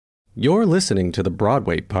You're listening to the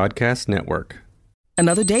Broadway Podcast Network.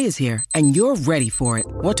 Another day is here, and you're ready for it.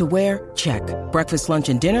 What to wear? Check. Breakfast, lunch,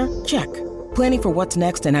 and dinner? Check. Planning for what's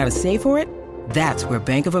next and how to save for it? That's where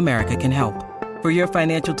Bank of America can help. For your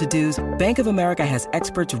financial to-dos, Bank of America has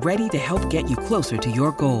experts ready to help get you closer to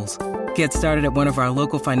your goals. Get started at one of our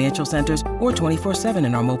local financial centers or 24/7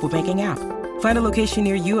 in our mobile banking app. Find a location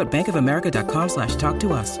near you at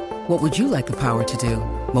bankofamerica.com/talktous. What would you like the power to do?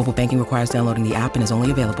 Mobile banking requires downloading the app and is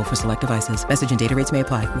only available for select devices. Message and data rates may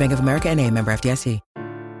apply. Bank of America N.A., member FDIC.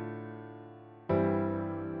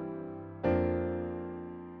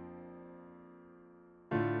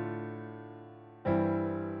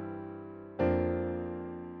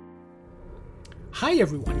 Hi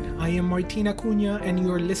everyone, I am Martina Cunha and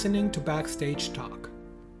you're listening to Backstage Talk.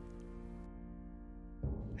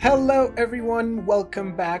 Hello everyone,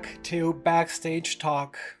 welcome back to Backstage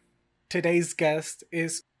Talk. Today's guest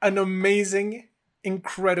is an amazing,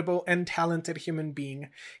 incredible, and talented human being.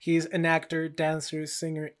 He is an actor, dancer,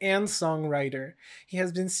 singer, and songwriter. He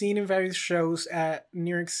has been seen in various shows at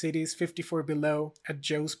New York City's 54 Below, at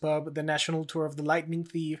Joe's Pub, the national tour of The Lightning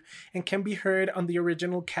Thief, and can be heard on the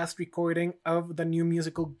original cast recording of the new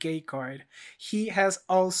musical Gay Card. He has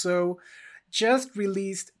also just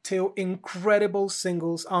released 2 incredible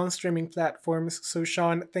singles on streaming platforms. So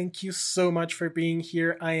Sean, thank you so much for being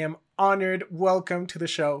here. I am honored. Welcome to the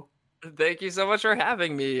show. Thank you so much for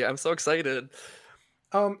having me. I'm so excited.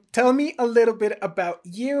 Tell me a little bit about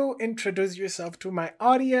you, introduce yourself to my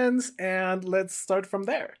audience, and let's start from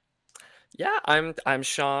there. Yeah, I'm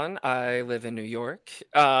Sean. I live in New York.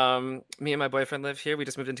 Me and my boyfriend live here. We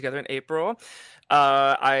just moved in together in April.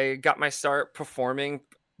 I got my start performing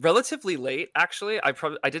relatively late, actually. I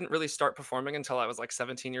didn't really start performing until I was like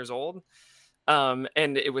 17 years old.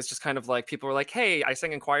 And it was just kind of like, people were like, hey, I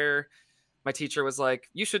sang in choir. My teacher was like,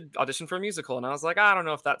 you should audition for a musical. And I was like, I don't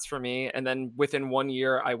know if that's for me. And then within 1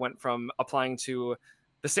 year, I went from applying to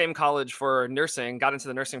the same college for nursing, got into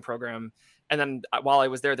the nursing program. And then while I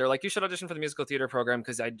was there, they're like, you should audition for the musical theater program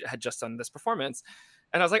because I had just done this performance.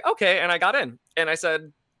 And I was like, okay. And I got in. And I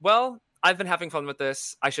said, well, I've been having fun with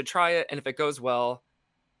this. I should try it. And if it goes well,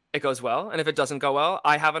 it goes well. And if it doesn't go well,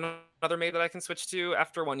 I have another maid that I can switch to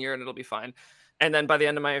after 1 year and it'll be fine. And then by the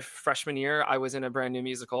end of my freshman year, I was in a brand new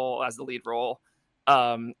musical as the lead role,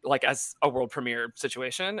 like as a world premiere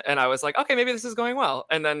situation. And I was like, okay, maybe this is going well.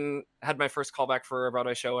 And then had my first callback for a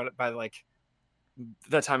Broadway show by like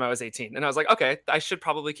the time I was 18. And I was like, okay, I should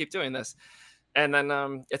probably keep doing this. And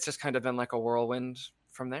then it's just kind of been like a whirlwind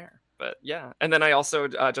from there. But yeah. And then I also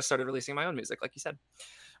just started releasing my own music, like you said.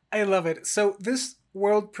 I love it. So this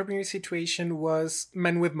world premiere situation was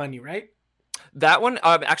Men with Money, right? That one,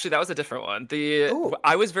 actually, that was a different one.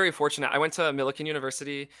 I was very fortunate. I went to Millikan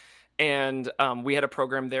University, and we had a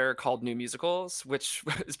program there called New Musicals, which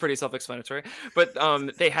is pretty self-explanatory. But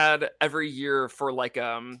they had every year for like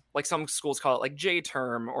some schools call it like J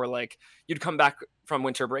term, or like you'd come back from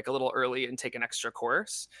winter break a little early and take an extra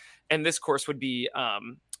course. And this course would be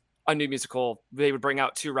a new musical. They would bring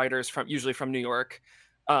out 2 writers usually from New York,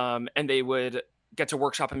 and they would get to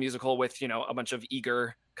workshop a musical with, a bunch of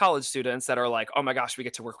eager college students that are like, oh my gosh, we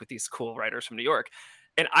get to work with these cool writers from New York.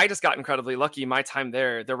 And I just got incredibly lucky. My time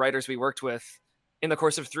there, the writers we worked with, in the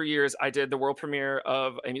course of 3 years, I did the world premiere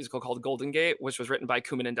of a musical called Golden Gate, which was written by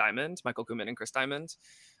Koopman and Diamond, Michael Koopman and Chris Diamond,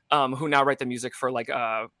 who now write the music for like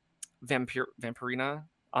Vampirina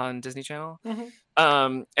on Disney Channel.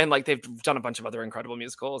 Mm-hmm. And like they've done a bunch of other incredible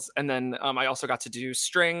musicals. And then I also got to do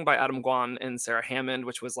String by Adam Guan and Sarah Hammond,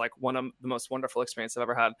 which was like one of the most wonderful experiences I've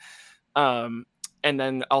ever had. And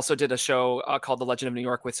then also did a show called The Legend of New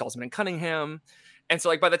York with Salzman and Cunningham. And so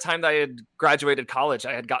like by the time that I had graduated college,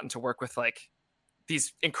 I had gotten to work with like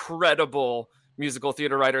these incredible musical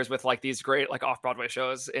theater writers with like these great like off-Broadway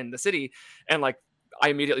shows in the city. And like I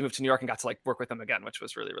immediately moved to New York and got to like work with them again, which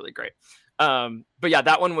was really, really great. But yeah,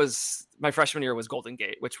 that one was my freshman year was Golden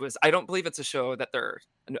Gate, which was, I don't believe it's a show that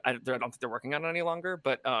I don't think they're working on it any longer,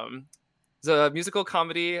 but it's a musical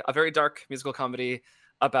comedy, a very dark musical comedy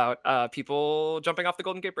about people jumping off the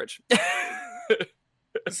Golden Gate Bridge.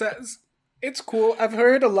 It's cool. I've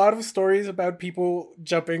heard a lot of stories about people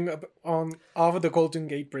jumping off of the Golden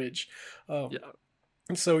Gate Bridge.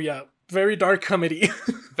 So yeah, very dark comedy.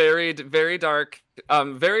 Very, very dark,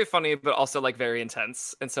 very funny, but also like very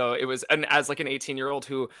intense. And so it was, and as like an 18-year-old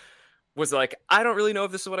who was like, I don't really know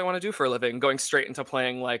if this is what I want to do for a living, going straight into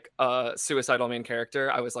playing like a suicidal main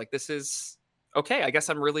character, I was like, this is okay. I guess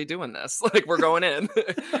I'm really doing this. Like we're going in.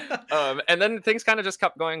 And then things kind of just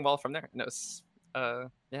kept going well from there. And it was,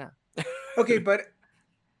 yeah. Okay, but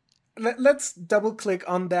let's double click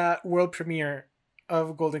on that world premiere.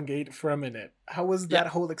 of Golden Gate for a minute. How was that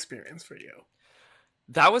whole experience for you?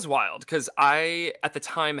 That was wild because I, at the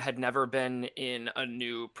time, had never been in a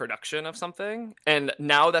new production of something. And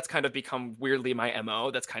now that's kind of become weirdly my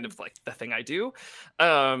MO. That's kind of like the thing I do,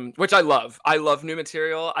 which I love. I love new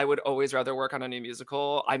material. I would always rather work on a new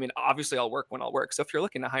musical. I mean, obviously, I'll work when I'll work. So if you're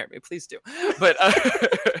looking to hire me, please do. But,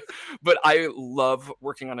 but I love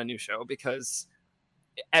working on a new show because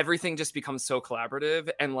everything just becomes so collaborative,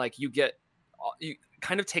 and like you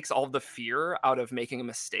kind of takes all the fear out of making a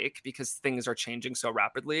mistake because things are changing so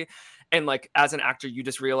rapidly. And like, as an actor, you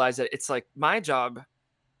just realize that it's like, my job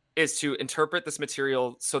is to interpret this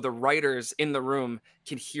material so the writers in the room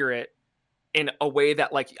can hear it in a way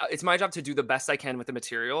that, like, it's my job to do the best I can with the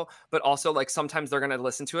material, but also like sometimes they're going to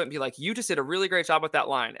listen to it and be like, you just did a really great job with that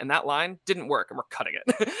line, and that line didn't work and we're cutting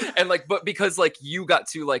it. And like, but because like you got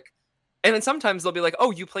to like, and then sometimes they'll be like,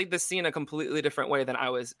 oh, you played this scene a completely different way than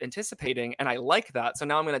I was anticipating, and I like that. So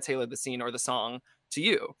now I'm going to tailor the scene or the song to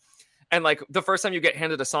you. And like the first time you get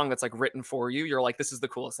handed a song that's like written for you, you're like, this is the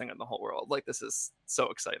coolest thing in the whole world. Like, this is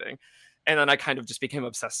so exciting. And then I kind of just became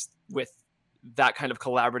obsessed with that kind of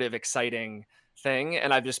collaborative, exciting thing.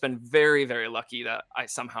 And I've just been very, very lucky that I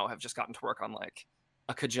somehow have just gotten to work on like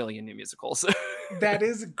a cajillion new musicals. That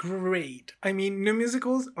is great. I mean, new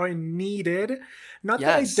musicals are needed. Not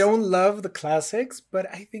that I Yes. don't love the classics,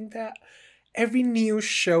 but I think that every new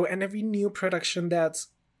show and every new production that's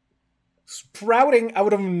sprouting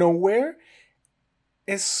out of nowhere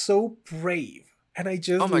is so brave. And I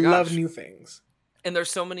just Oh my love gosh. new things. And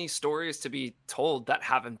there's so many stories to be told that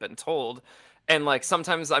haven't been told. And like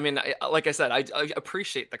sometimes, I mean, like I said, I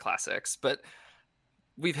appreciate the classics, but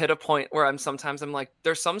we've hit a point where I'm like,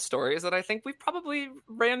 there's some stories that I think we've probably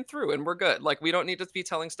ran through and we're good. Like, we don't need to be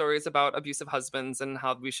telling stories about abusive husbands and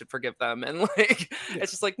how we should forgive them. And like,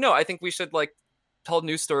 It's just like, no, I think we should like tell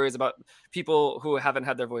new stories about people who haven't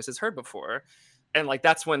had their voices heard before. And like,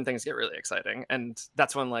 that's when things get really exciting. And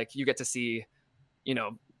that's when like you get to see, you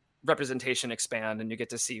know, representation expand, and you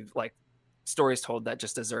get to see like stories told that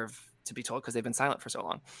just deserve to be told because they've been silent for so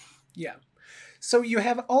long. Yeah. So you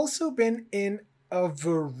have also been in a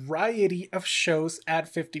variety of shows at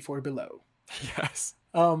 54 Below. Yes.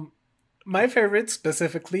 My favorite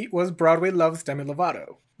specifically was Broadway Loves Demi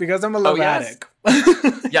Lovato, because I'm a love yes.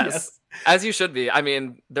 addict. Yes. As you should be. I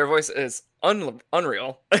mean, their voice is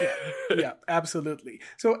unreal. Yeah, absolutely.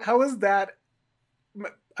 So how was that?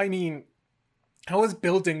 I mean, how was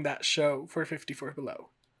building that show for 54 Below?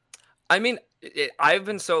 I mean, I've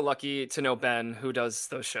been so lucky to know Ben, who does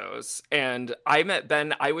those shows. And I met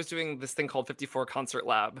Ben. I was doing this thing called 54 Concert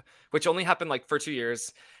Lab, which only happened like for 2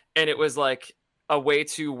 years. And it was like a way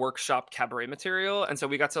to workshop cabaret material. And so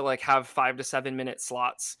we got to like have 5 to 7 minute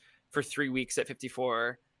slots for 3 weeks at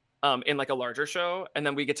 54 in like a larger show. And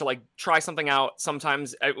then we get to like try something out.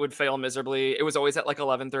 Sometimes it would fail miserably. It was always at like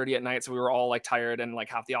 11:30 at night. So we were all like tired, and like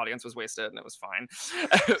half the audience was wasted, and it was fine.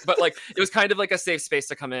 But like, it was kind of like a safe space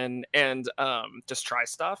to come in and just try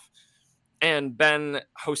stuff. And Ben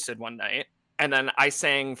hosted one night, and then I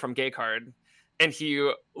sang from Gay Card, and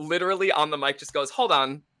he literally on the mic just goes, hold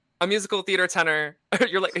on, a musical theater tenor.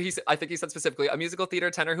 You're like, I think he said specifically, a musical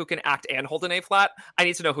theater tenor who can act and hold an A flat. I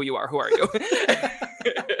need to know who you are. Who are you?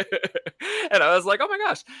 And I was like, oh my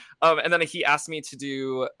gosh. And then he asked me to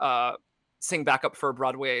do sing backup for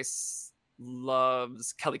Broadway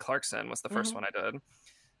Loves Kelly Clarkson was the first one I did.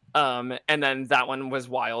 And then that one was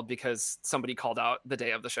wild because somebody called out the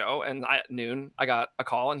day of the show, and at noon I got a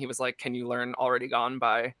call, and he was like, can you learn Already Gone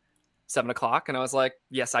by 7:00? And I was like,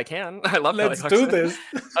 yes, I can. I love Let's Kelly do Clarkson.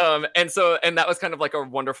 this. And that was kind of like a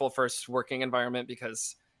wonderful first working environment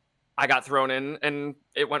because I got thrown in and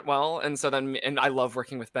it went well. And so then, and I love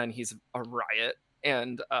working with Ben. He's a riot.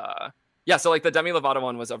 And yeah, so like the Demi Lovato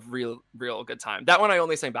one was a real good time. That one I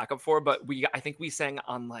only sang backup for, but I think we sang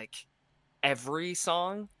on like every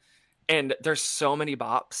song. And there's so many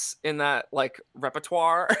bops in that like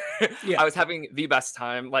repertoire. Yeah. I was having the best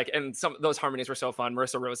time. Like, and those harmonies were so fun.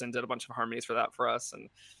 Marissa Rosen did a bunch of harmonies for that for us, and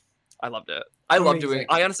I loved it. I love doing.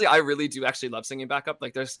 I really do actually love singing backup.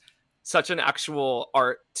 Like, there's such an actual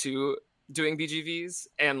art to doing BGVs,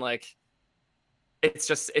 and like,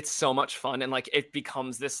 it's so much fun, and like it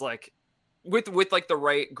becomes this like with like the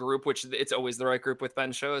right group, which it's always the right group with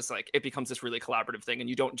Ben shows, like it becomes this really collaborative thing, and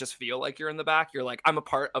you don't just feel like you're in the back. You're like, I'm a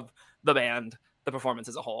part of the band, the performance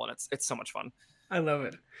as a whole, and it's so much fun. I love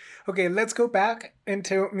it. Okay, let's go back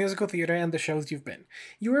into musical theater and the shows you've been.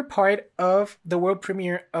 You were part of the world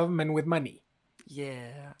premiere of Men with Money.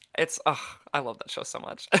 Yeah, I love that show so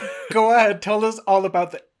much. Go ahead, tell us all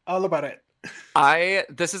about it.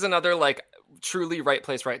 This is another like truly right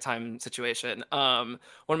place, right time situation. One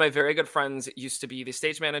of my very good friends used to be the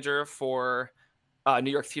stage manager for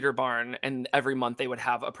New York Theater Barn, and every month they would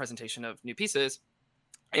have a presentation of new pieces.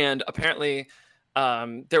 And apparently,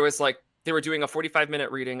 there was like they were doing a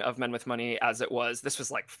 45-minute reading of Men with Money as it was. This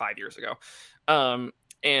was like 5 years ago,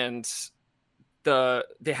 and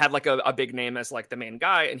they had like a big name as like the main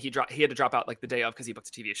guy, and he had to drop out like the day of because he booked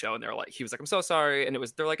a TV show, and he was like, I'm so sorry, and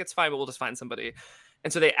they're like, it's fine, but we'll just find somebody.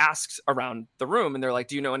 And so they asked around the room, and they're like,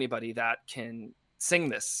 do you know anybody that can sing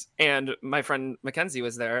this? And my friend Mackenzie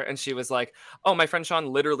was there, and she was like, oh, my friend Sean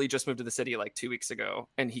literally just moved to the city like 2 weeks ago,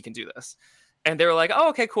 and he can do this. And they were like, oh,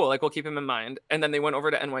 okay, cool, like we'll keep him in mind. And then they went over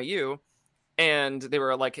to NYU, and they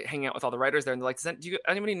were like hanging out with all the writers there, and they're like, do you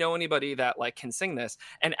anybody know anybody that like can sing this?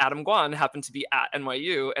 And Adam Guan happened to be at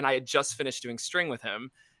NYU, and I had just finished doing string with him,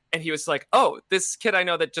 and he was like, oh, this kid I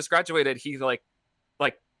know that just graduated, he like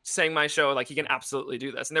sang my show, like he can absolutely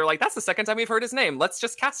do this. And they were like, that's the second time we've heard his name, let's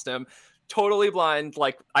just cast him. Totally blind.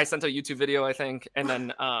 Like I sent a YouTube video, I think, and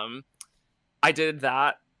then I did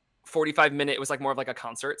that 45-minute, it was like more of like a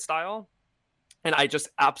concert style, and I just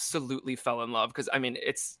absolutely fell in love because I mean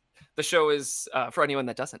the show is, for anyone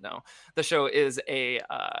that doesn't know, the show is a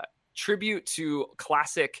tribute to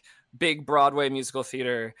classic big Broadway musical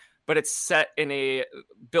theater, but it's set in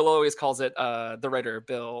Bill always calls it, the writer,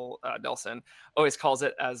 Bill Nelson, always calls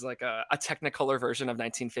it as like a Technicolor version of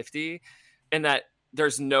 1950, in that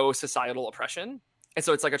there's no societal oppression. And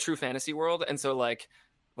so it's like a true fantasy world. And so like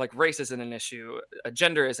race isn't an issue,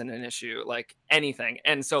 gender isn't an issue, like anything.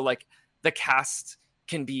 And so like the cast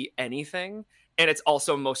can be anything. And it's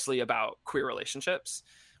also mostly about queer relationships.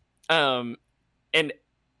 And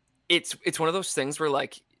it's one of those things where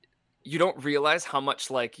like you don't realize how much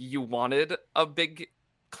like you wanted a big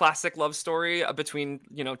classic love story between,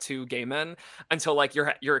 you know, two gay men until like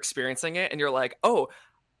you're experiencing it, and you're like, oh,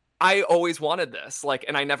 I always wanted this, like,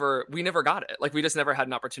 and we never got it. Like we just never had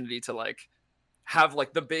an opportunity to like have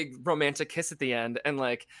like the big romantic kiss at the end.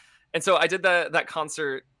 And so I did that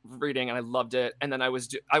concert reading, and I loved it. And then I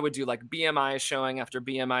would do like BMI showing after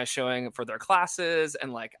BMI showing for their classes,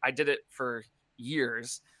 and like I did it for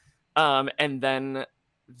years. And then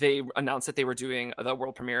they announced that they were doing the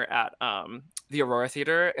world premiere at the Aurora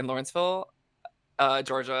Theater in Lawrenceville,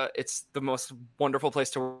 Georgia. It's the most wonderful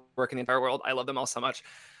place to work in the entire world. I love them all so much.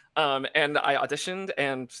 And I auditioned,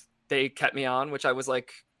 and they kept me on, which I was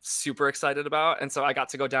like super excited about. And so I got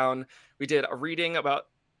to go down. We did a reading about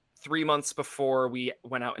 3 months before we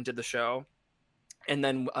went out and did the show, and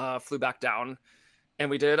then flew back down, and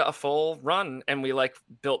we did a full run, and we like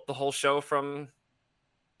built the whole show from,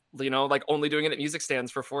 you know, like only doing it at music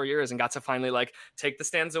stands for 4 years, and got to finally like take the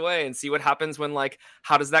stands away and see what happens when like,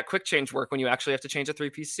 how does that quick change work when you actually have to change a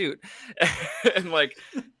 3-piece suit? And like,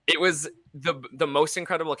 it was the most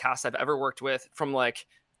incredible cast I've ever worked with. From like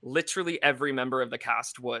literally every member of the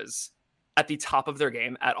cast was at the top of their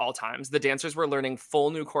game at all times. The dancers were learning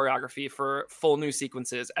full new choreography for full new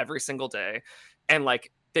sequences every single day. And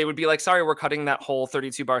like, they would be like, sorry, we're cutting that whole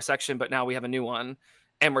 32 bar section, but now we have a new one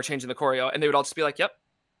and we're changing the choreo. And they would all just be like, yep,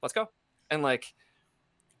 let's go. And like,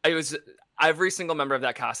 it was, every single member of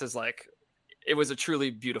that cast is like, it was a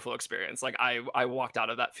truly beautiful experience. Like I walked out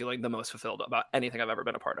of that feeling the most fulfilled about anything I've ever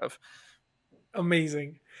been a part of.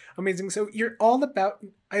 Amazing. So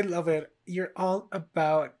I love it. You're all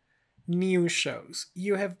about new shows.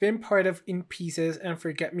 You have been part of In Pieces and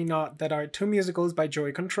Forget Me Not, that are two musicals by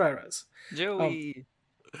Joey Contreras. Joey.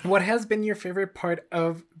 What has been your favorite part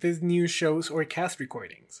of these new shows or cast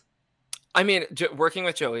recordings? I mean, working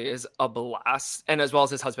with Joey is a blast, and as well as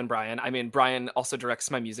his husband, Brian. I mean, Brian also directs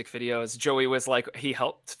my music videos. Joey was like, he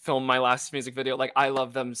helped film my last music video. Like, I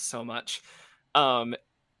love them so much.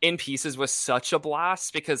 In Pieces was such a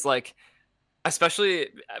blast because, like, especially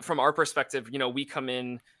from our perspective, you know, we come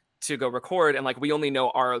in to go record, and like, we only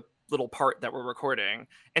know our little part that we're recording.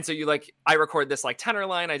 And so I record this like tenor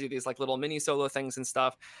line, I do these like little mini solo things and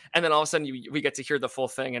stuff. And then all of a sudden we get to hear the full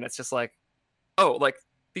thing, and it's just like, oh, like,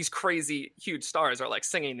 these crazy huge stars are like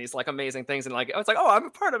singing these like amazing things, and like, it's like, oh, I'm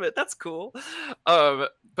a part of it, that's cool.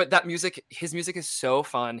 But that music, his music is so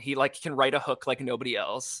fun. He like can write a hook like nobody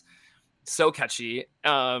else, so catchy.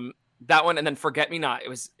 That one, and then Forget Me Not,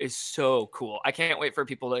 is so cool. I can't wait for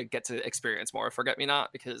people to get to experience more of Forget Me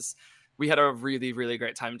Not, because we had a really, really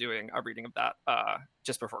great time doing a reading of that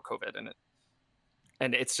just before COVID,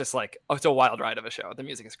 and it's just like, oh, it's a wild ride of a show. The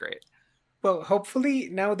music is great. Well, hopefully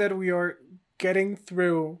now that we are getting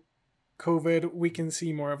through COVID, we can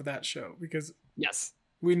see more of that show, because yes,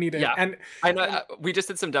 we need it. Yeah, and I know we just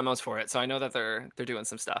did some demos for it, so I know that they're doing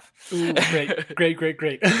some stuff. Ooh,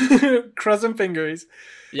 great. Cross some fingers.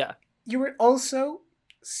 Yeah. You were also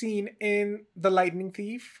seen in The Lightning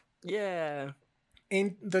Thief Yeah.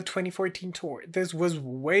 in the 2014 tour. This was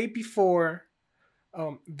way before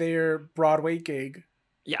their Broadway gig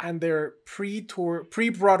Yeah. and their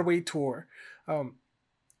pre-Broadway tour.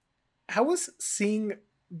 How was seeing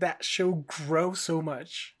that show grow so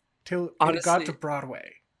much till it got Honestly, to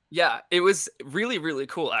Broadway? yeah, it was really, really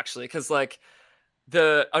cool actually, because like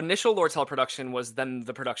the initial Lortel production was then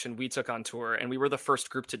the production we took on tour, and we were the first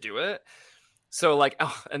group to do it. So like,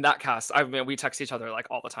 oh, and that cast, I mean, we text each other like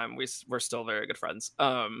all the time. We're still very good friends.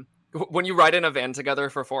 When you ride in a van together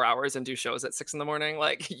for 4 hours and do shows at 6 a.m,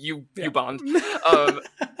 like you bond.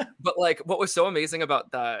 But like, what was so amazing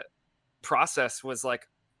about that process was like,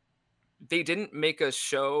 they didn't make a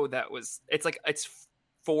show that was, it's like, it's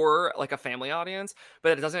for like a family audience,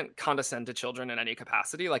 but it doesn't condescend to children in any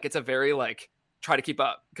capacity. Like, it's a very like, try to keep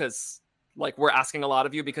up, because like we're asking a lot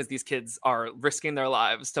of you, because these kids are risking their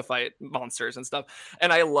lives to fight monsters and stuff.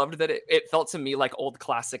 And I loved that it felt to me like old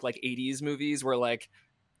classic like 80s movies where like,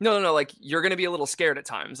 no, like you're gonna be a little scared at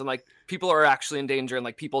times, and like people are actually in danger, and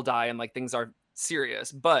like people die, and like things are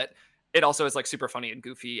serious, but it also is like super funny and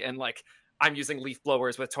goofy, and like I'm using leaf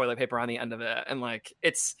blowers with toilet paper on the end of it, and like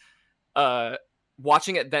it's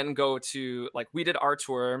watching it then go to like, we did our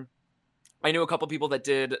tour. I knew a couple people that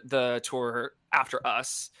did the tour after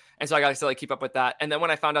us, and so I got to like keep up with that. And then when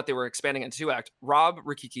I found out they were expanding into 2-act, Rob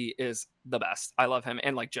Rikiki is the best. I love him,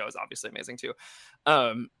 and like Joe's obviously amazing too.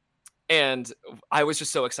 And I was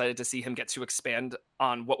just so excited to see him get to expand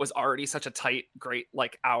on what was already such a tight, great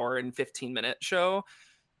like hour and 15-minute show,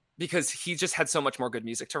 because he just had so much more good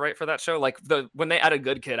music to write for that show. Like when they added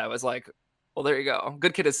Good Kid, I was like, well, there you go.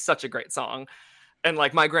 Good Kid is such a great song, and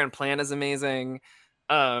like My Grand Plan is amazing.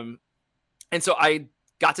 And so I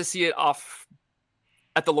got to see it off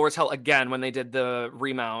at the Lortel again when they did the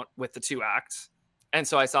remount with the 2-act. And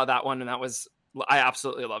so I saw that one, and I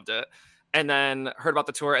absolutely loved it. And then heard about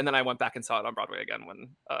the tour, and then I went back and saw it on Broadway again when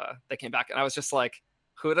they came back. And I was just like,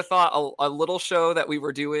 who would have thought a little show that we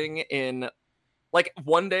were doing in, like,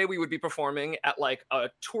 one day we would be performing at like a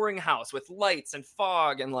touring house with lights and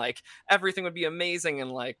fog, and like everything would be amazing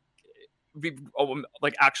and like be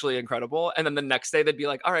like actually incredible. And then the next day they'd be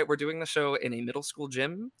like, all right, we're doing the show in a middle school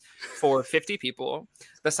gym for 50 people.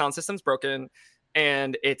 The sound system's broken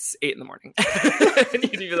and it's 8 a.m. And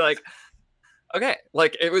you'd be like, okay,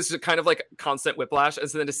 like it was kind of like constant whiplash. And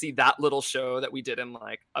so then to see that little show that we did in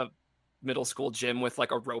like a middle school gym with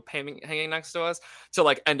like a rope hanging next to us to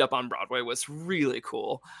like end up on Broadway was really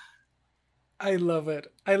cool. I love it.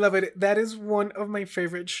 I love it. That is one of my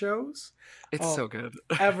favorite shows. It's so good.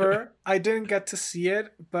 Ever. I didn't get to see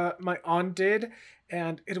it, but my aunt did,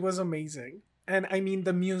 and it was amazing. And I mean,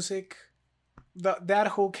 the music, that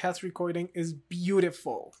whole cast recording is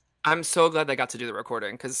beautiful. I'm so glad they got to do the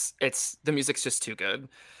recording, because the music's just too good.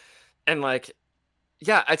 And like,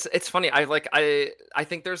 yeah, it's funny. I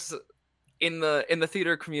think there's in the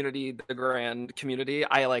theater community, the grand community,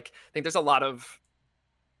 I like think there's a lot of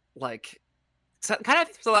like, so kind of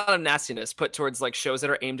there's a lot of nastiness put towards like shows that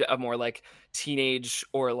are aimed at a more like teenage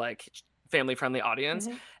or like family friendly audience.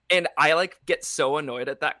 Mm-hmm. And I like get so annoyed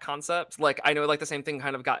at that concept. Like, I know like the same thing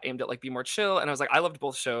kind of got aimed at like Be More Chill. And I was like, I loved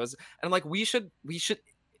both shows. And I'm like, we should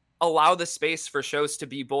allow the space for shows to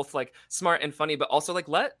be both like smart and funny, but also like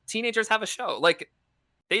let teenagers have a show. Like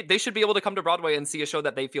they should be able to come to Broadway and see a show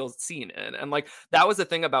that they feel seen in. And like, that was the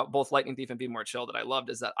thing about both Lightning Thief and Be More Chill that I loved,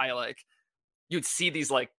 is that I like, you'd see these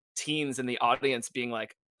like teens in the audience being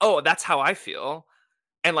like, oh, that's how I feel.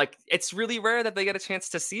 And like, it's really rare that they get a chance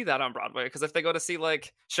to see that on Broadway, because if they go to see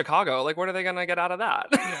like Chicago, like what are they gonna get out of that?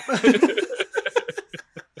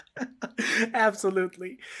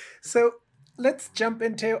 Absolutely. So let's jump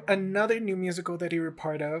into another new musical that you were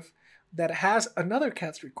part of that has another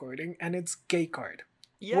cast recording, and it's Gay Card.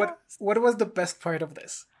 Yes. What was the best part of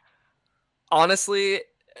this? Honestly,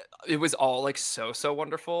 it was all like so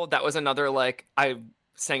wonderful. That was another like, I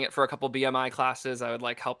sang it for a couple BMI classes. I would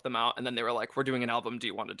like help them out, and then they were like, we're doing an album, do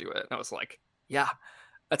you want to do it? And I was like, yeah,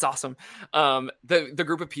 that's awesome. The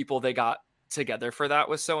group of people they got together for that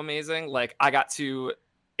was so amazing. Like, I got to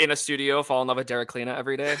in a studio fall in love with Derek Klena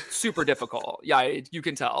every day. Super difficult. Yeah, you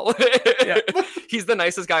can tell. Yeah. He's the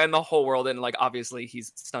nicest guy in the whole world, and like obviously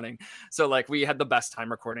he's stunning. So like we had the best time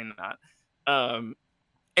recording that.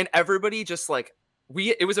 And everybody just like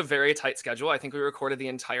it was a very tight schedule. I think we recorded the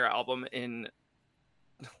entire album in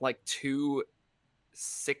like 2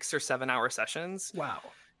 6 or 7 hour sessions. Wow.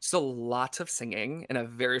 Just a lot of singing in a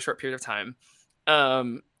very short period of time.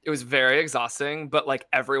 It was very exhausting, but like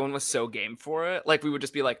everyone was so game for it. Like we would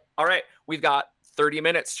just be like, all right, we've got 30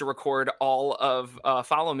 minutes to record all of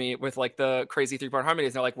Follow Me with like the crazy 3-part harmonies.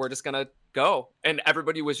 And they're like, we're just gonna go. And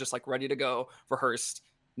everybody was just like ready to go, rehearsed,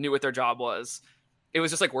 knew what their job was. It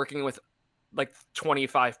was just like working with like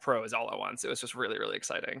 25 pros all at once. It was just really, really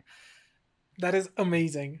exciting. That is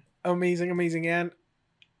amazing. Amazing. And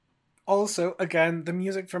also, again, the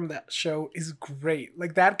music from that show is great.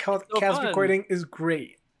 Like that cast recording is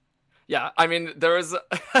great. Yeah, I mean, there was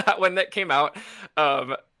when that came out,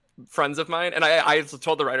 friends of mine, and I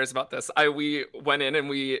told the writers about this. We went in and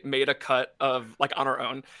we made a cut of like on our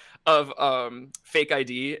own of Fake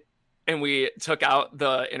ID, and we took out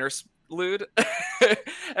the interlude,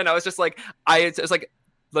 and I was just like, it's like,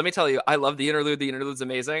 let me tell you, I love the interlude. The interlude's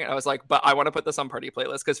amazing. And I was like, but I want to put this on party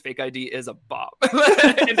playlist because Fake ID is a bop.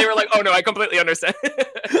 And they were like, oh no, I completely understand.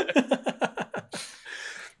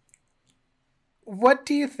 What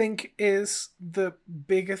do you think is the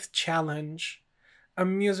biggest challenge a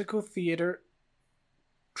musical theater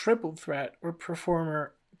triple threat or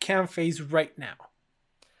performer can face right now?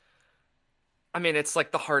 I mean, it's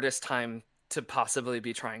like the hardest time to possibly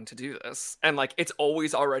be trying to do this. And like, it's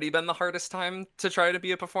always already been the hardest time to try to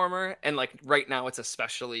be a performer. And like right now it's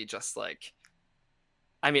especially just like,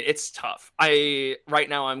 I mean, it's tough. Right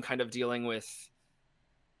now I'm kind of dealing with,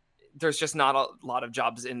 there's just not a lot of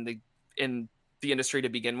jobs in the industry to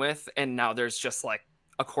begin with. And now there's just like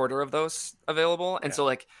a quarter of those available. And so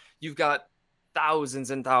like, you've got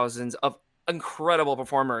thousands and thousands of incredible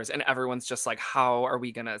performers and everyone's just like, how are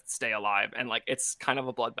we gonna stay alive? And like, it's kind of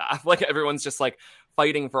a bloodbath. Like everyone's just like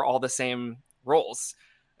fighting for all the same roles.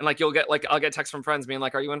 And like, you'll get like, I'll get texts from friends being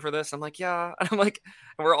like, are you in for this? I'm like, yeah. And I'm like,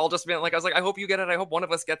 and we're all just being like, I was like, I hope you get it. I hope one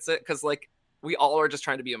of us gets it. Cause like, we all are just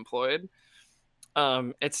trying to be employed.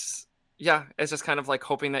 It's just kind of like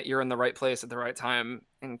hoping that you're in the right place at the right time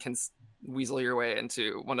and can weasel your way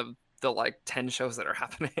into one of the like 10 shows that are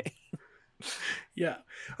happening. Yeah.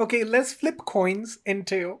 Okay, let's flip coins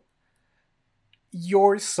into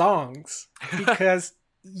your songs because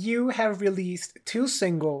you have released 2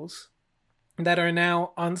 singles that are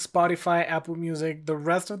now on Spotify, Apple Music, the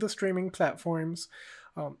rest of the streaming platforms,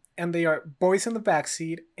 and they are Boys in the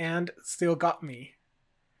Backseat and Still Got Me,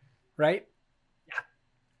 right? Yeah.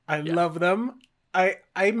 I love them. I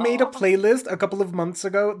made a playlist a couple of months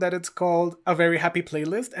ago that it's called A Very Happy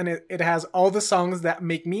Playlist, and it has all the songs that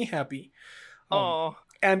make me happy.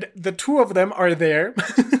 And the 2 of them are there.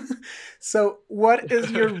 So what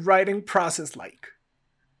is your writing process like?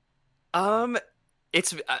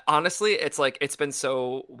 It's honestly, it's like, it's been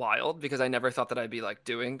so wild because I never thought that I'd be like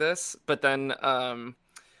doing this. But then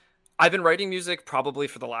I've been writing music probably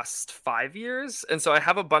for the last 5 years. And so I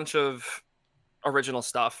have a bunch of original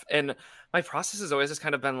stuff. And my process has always just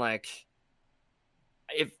kind of been like,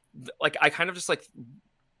 I kind of just like,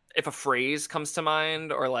 if a phrase comes to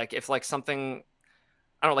mind or like if like something,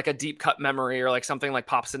 I don't know, like a deep cut memory or like something like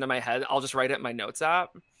pops into my head, I'll just write it in my notes app.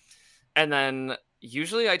 And then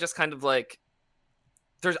usually I just kind of like,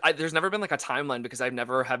 there's never been like a timeline because I've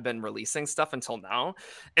never have been releasing stuff until now.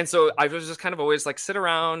 And so I was just kind of always like sit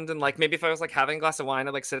around and like, maybe if I was like having a glass of wine,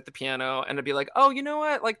 I'd like sit at the piano and I'd be like, oh, you know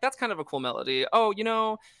what? Like, that's kind of a cool melody. Oh, you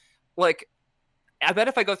know, like, I bet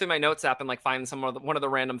if I go through my notes app and like find one of the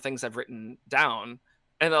random things I've written down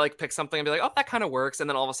and I like pick something and be like, oh, that kind of works. And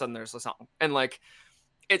then all of a sudden there's a song. And like,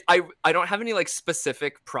 I don't have any like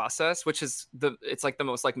specific process, which is it's like the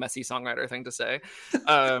most like messy songwriter thing to say.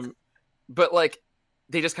 But like,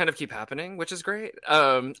 they just kind of keep happening, which is great.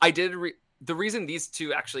 The reason these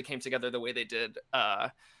 2 actually came together the way they did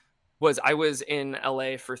was I was in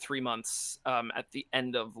LA for 3 months at the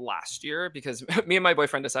end of last year because me and my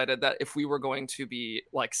boyfriend decided that if we were going to be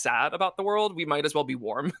like sad about the world, we might as well be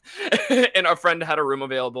warm. And our friend had a room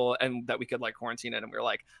available and that we could like quarantine in. And we were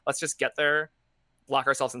like, let's just get there, lock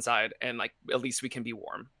ourselves inside, and like at least we can be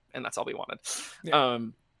warm. And that's all we wanted. Yeah.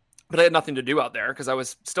 But I had nothing to do out there because I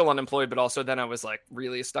was still unemployed, but also then I was like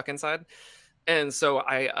really stuck inside. And so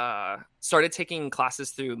I started taking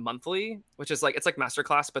classes through Monthly, which is like, it's like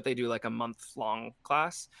masterclass, but they do like a month-long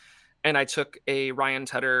class. And I took a Ryan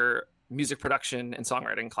Tedder music production and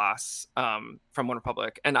songwriting class from One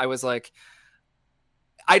Republic. And I was like,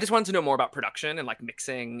 I just wanted to know more about production and like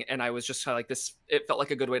mixing. And I was just kind of like this, it felt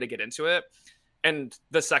like a good way to get into it. And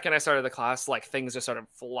the second I started the class, like things just started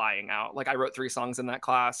flying out. Like I wrote 3 songs in that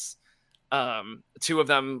class. 2 of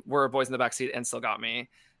them were Boys in the Backseat and Still Got Me.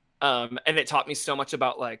 And it taught me so much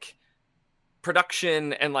about like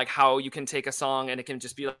production and like how you can take a song and it can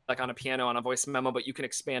just be like on a piano, on a voice memo, but you can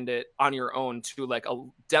expand it on your own to like a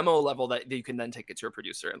demo level that you can then take it to a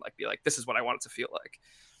producer and like be like, this is what I want it to feel like.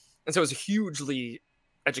 And so it was hugely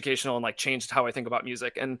educational and like changed how I think about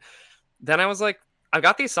music. And then I was like, I've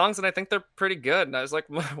got these songs and I think they're pretty good. And I was like,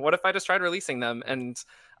 what if I just tried releasing them? And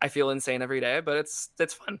I feel insane every day, but it's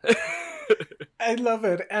fun. I love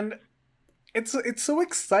it. And it's so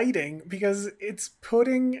exciting because it's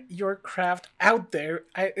putting your craft out there.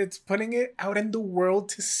 It's putting it out in the world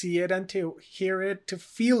to see it and to hear it, to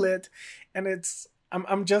feel it, and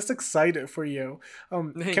I'm just excited for you.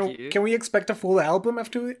 Thank can you. can we expect a full album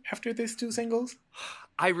after these two singles?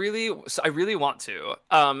 I really want to.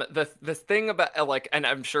 The thing about like, and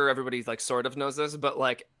I'm sure everybody like sort of knows this, but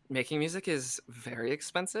like making music is very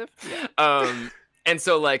expensive. And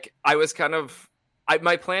so like I was kind of,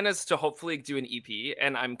 my plan is to hopefully do an EP,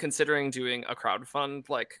 and I'm considering doing a crowdfund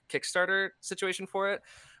like Kickstarter situation for it.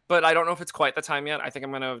 But I don't know if it's quite the time yet. I think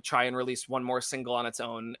I'm gonna try and release one more single on its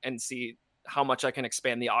own and see how much I can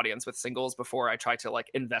expand the audience with singles before I try to like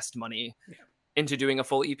invest money into doing a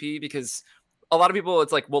full EP, because a lot of people,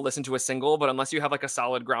 it's like, we'll listen to a single, but unless you have like a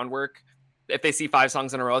solid groundwork, if they see 5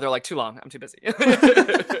 songs in a row, they're like, too long, I'm too busy.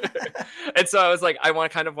 And so I was like, I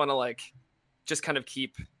want to like just kind of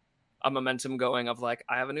keep a momentum going of like,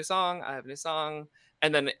 I have a new song,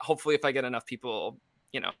 and then hopefully if I get enough people,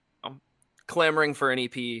 you know, clamoring for an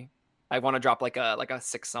EP, I want to drop like a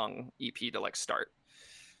 6-song EP to like start.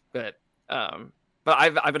 But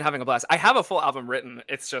I've been having a blast. I have a full album written.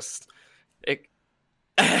 It's just it.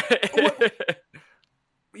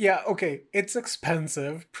 Yeah, okay. It's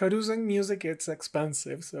expensive. Producing music, it's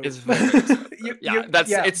expensive. So it's very expensive.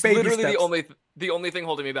 It's baby literally steps. the only thing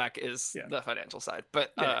holding me back is the financial side.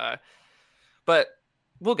 But but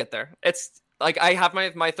we'll get there. It's like I have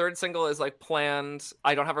my 3rd single is like planned.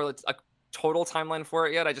 I don't have a total timeline for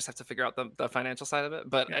it yet. I just have to figure out the financial side of it.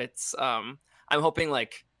 But it's I'm hoping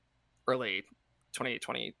like early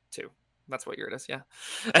 2022. That's what year it is. Yeah.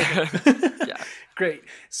 Yeah. Great.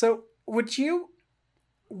 So would you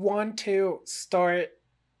want to start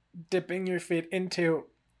dipping your feet into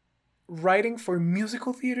writing for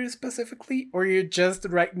musical theater specifically, or you're just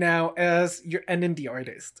right now as you're an indie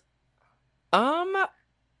artist?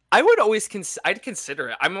 I would always I'd consider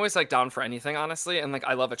it. I'm always like down for anything, honestly, and like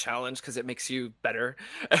I love a challenge because it makes you better.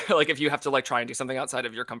 Like if you have to like try and do something outside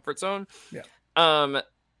of your comfort zone.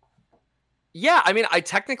 Yeah, I mean, I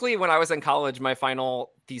technically, when I was in college, my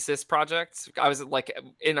final thesis project, I was like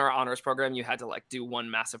in our honors program, you had to like do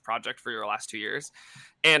one massive project for your last 2 years.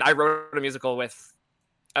 And I wrote a musical with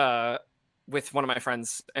one of my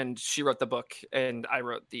friends, and she wrote the book and I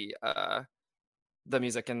wrote the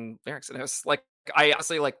music and lyrics. And it was like, I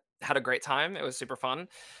honestly like had a great time. It was super fun.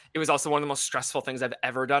 It was also one of the most stressful things I've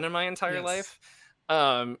ever done in my entire life.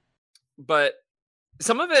 But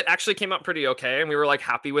some of it actually came out pretty okay, and we were like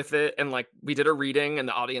happy with it, and like we did a reading and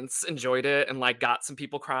the audience enjoyed it and like got some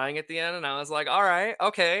people crying at the end, and I was like, all right,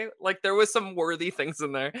 okay, like there was some worthy things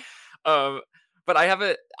in there. But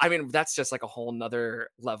I mean, that's just like a whole nother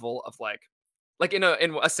level of like in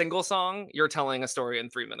a single song, you're telling a story in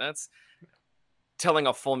 3 minutes. Telling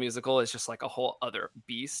a full musical is just like a whole other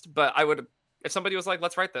beast. But I would, if somebody was like,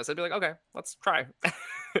 let's write this, I'd be like, okay, let's try.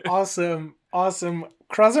 Awesome.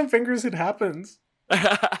 Crossing fingers it happens.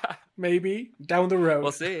 Maybe down the road.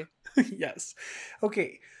 We'll see. Yes.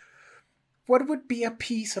 Okay. What would be a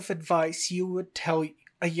piece of advice you would tell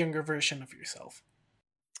a younger version of yourself?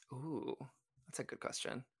 Ooh, that's a good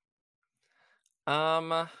question.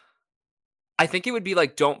 I think it would be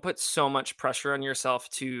like, don't put so much pressure on yourself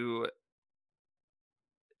to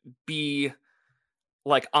be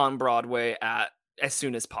like on Broadway as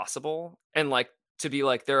soon as possible, and like to be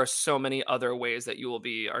like, there are so many other ways that you will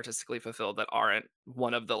be artistically fulfilled that aren't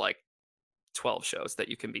one of the like 12 shows that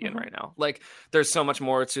you can be in right now. Like there's so much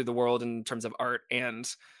more to the world in terms of art, and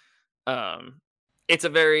it's a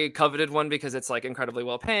very coveted one because it's like incredibly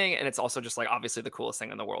well paying, and it's also just like obviously the coolest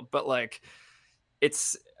thing in the world. But like,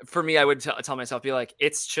 it's, for me, I would tell myself, be like,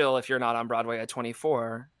 it's chill if you're not on Broadway at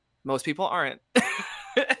 24. Most people aren't.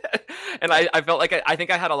 And I felt like I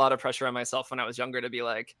think I had a lot of pressure on myself when I was younger to be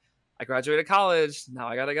like, I graduated college, now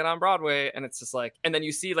I gotta get on Broadway. And it's just like, and then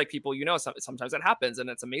you see like people, sometimes it happens and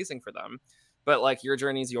it's amazing for them, but like your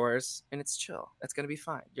journey's yours and it's chill. It's gonna be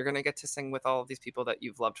fine. You're gonna get to sing with all of these people that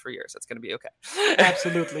you've loved for years. It's gonna be okay.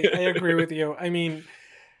 Absolutely. I agree with you. I mean,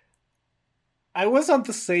 I was on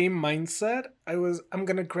the same mindset. I'm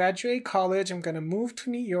gonna graduate college, I'm gonna move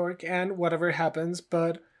to New York, and whatever happens,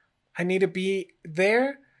 but I need to be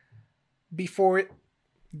there before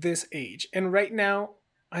this age. And right now,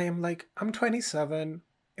 I'm 27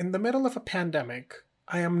 in the middle of a pandemic.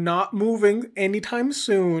 I am not moving anytime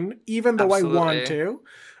soon, even though Absolutely. I want to.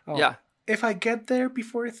 Yeah. If I get there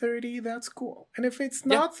before 30, that's cool. And if it's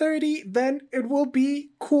not 30, then it will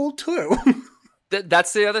be cool too.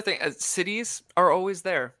 That's the other thing. Cities are always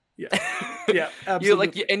there. Yeah. Yeah, You like,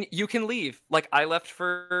 absolutely. and you can leave. Like I left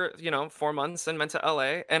for 4 months and went to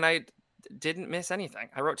LA, and I didn't miss anything.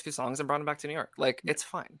 I wrote 2 songs and brought them back to New York. Like it's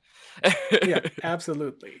fine. Yeah,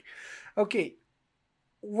 absolutely. Okay,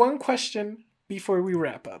 one question before we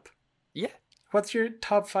wrap up. Yeah. What's your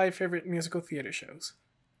top 5 favorite musical theater shows?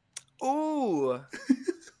 Ooh.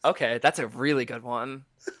 Okay, that's a really good one.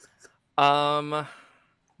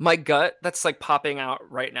 My gut that's like popping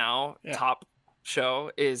out right now, Yeah. top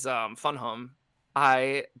show is Fun Home.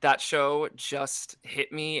 That show just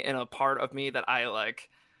hit me in a part of me that I like.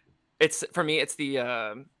 It's for me, it's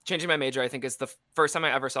the Changing My Major, I think, is the first time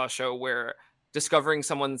I ever saw a show where discovering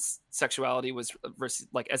someone's sexuality was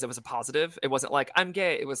like as it was a positive. It wasn't like I'm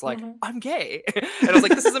gay. It was like I'm gay, and I was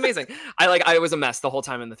like, this is amazing. I was a mess the whole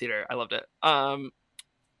time in the theater. I loved it.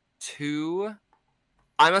 2,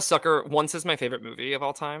 I'm a sucker. Once is my favorite movie of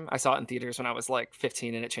all time. I saw it in theaters when I was like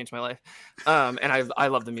 15, and it changed my life. And I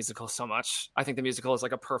love the musical so much. I think the musical is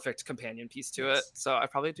like a perfect companion piece to it. So I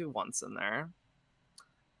probably do Once in there.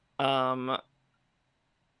 Once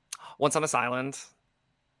on This Island.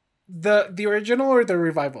 The original or the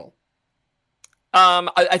revival?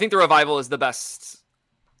 I think the revival is the best.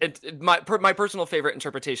 My personal favorite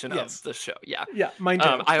interpretation of the show. Yeah. Yeah, mine too.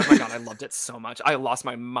 Oh my god, I loved it so much. I lost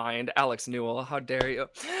my mind. Alex Newell, how dare you?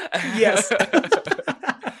 Yes.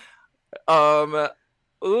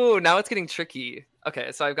 Ooh, now it's getting tricky.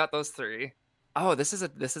 Okay, so I've got those 3. Oh, this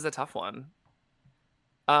is a tough one.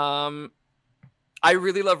 I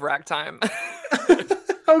really love Ragtime.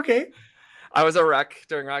 Okay. I was a wreck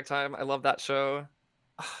during Ragtime. I love that show.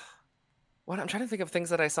 What I'm trying to think of things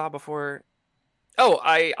that I saw before. Oh,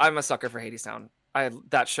 I'm a sucker for Hadestown.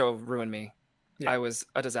 That show ruined me. Yeah. I was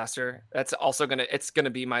a disaster. That's also it's gonna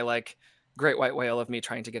be my like great white whale of me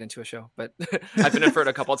trying to get into a show. But I've been in for it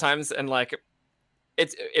a couple of times, and like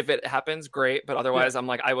if it happens, great. But otherwise, I'm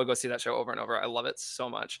like, I will go see that show over and over. I love it so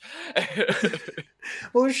much.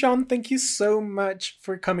 Well, Sean, thank you so much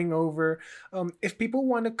for coming over. If people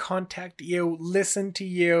want to contact you, listen to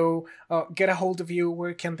you, get a hold of you,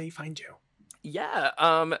 where can they find you? Yeah.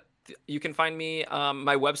 You can find me.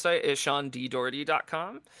 My website is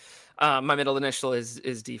SeanDDoherty.com. My middle initial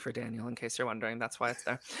is D for Daniel, in case you're wondering. That's why it's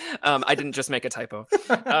there. I didn't just make a typo.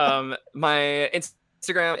 My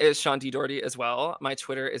Instagram is Sean D. Doherty as well. My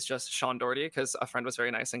Twitter is just Sean Doherty because a friend was very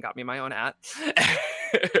nice and got me my own @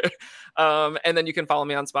 and then you can follow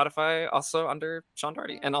me on Spotify also under Sean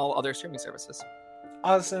Doherty and all other streaming services.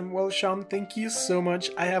 Awesome. Well, Sean, thank you so much.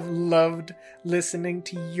 I have loved listening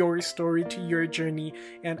to your story, to your journey,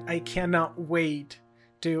 and I cannot wait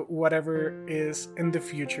to whatever is in the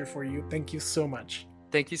future for you. Thank you so much.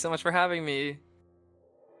 Thank you so much for having me.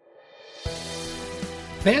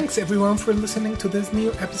 Thanks everyone for listening to this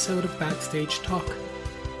new episode of Backstage Talk.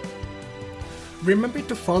 Remember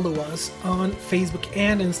to follow us on Facebook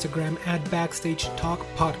and Instagram at Backstage Talk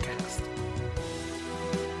Podcast.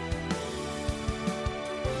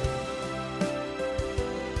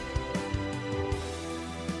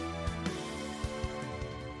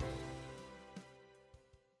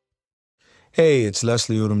 Hey, it's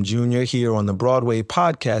Leslie Odom Jr. here on the Broadway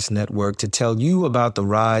Podcast Network to tell you about the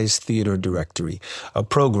Rise Theater Directory, a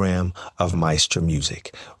program of Maestro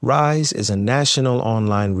Music. Rise is a national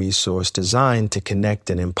online resource designed to connect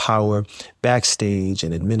and empower backstage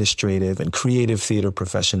and administrative and creative theater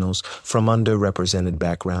professionals from underrepresented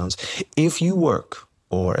backgrounds. If you work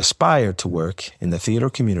or aspire to work in the theater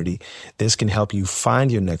community, this can help you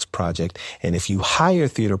find your next project. And if you hire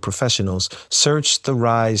theater professionals, search the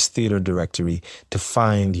Rise Theater Directory to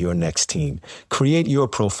find your next team. Create your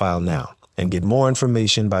profile now and get more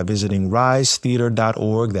information by visiting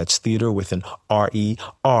risetheater.org. That's theater with an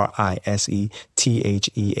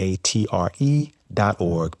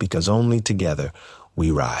RERISETHEATRE.org, because only together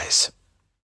we rise.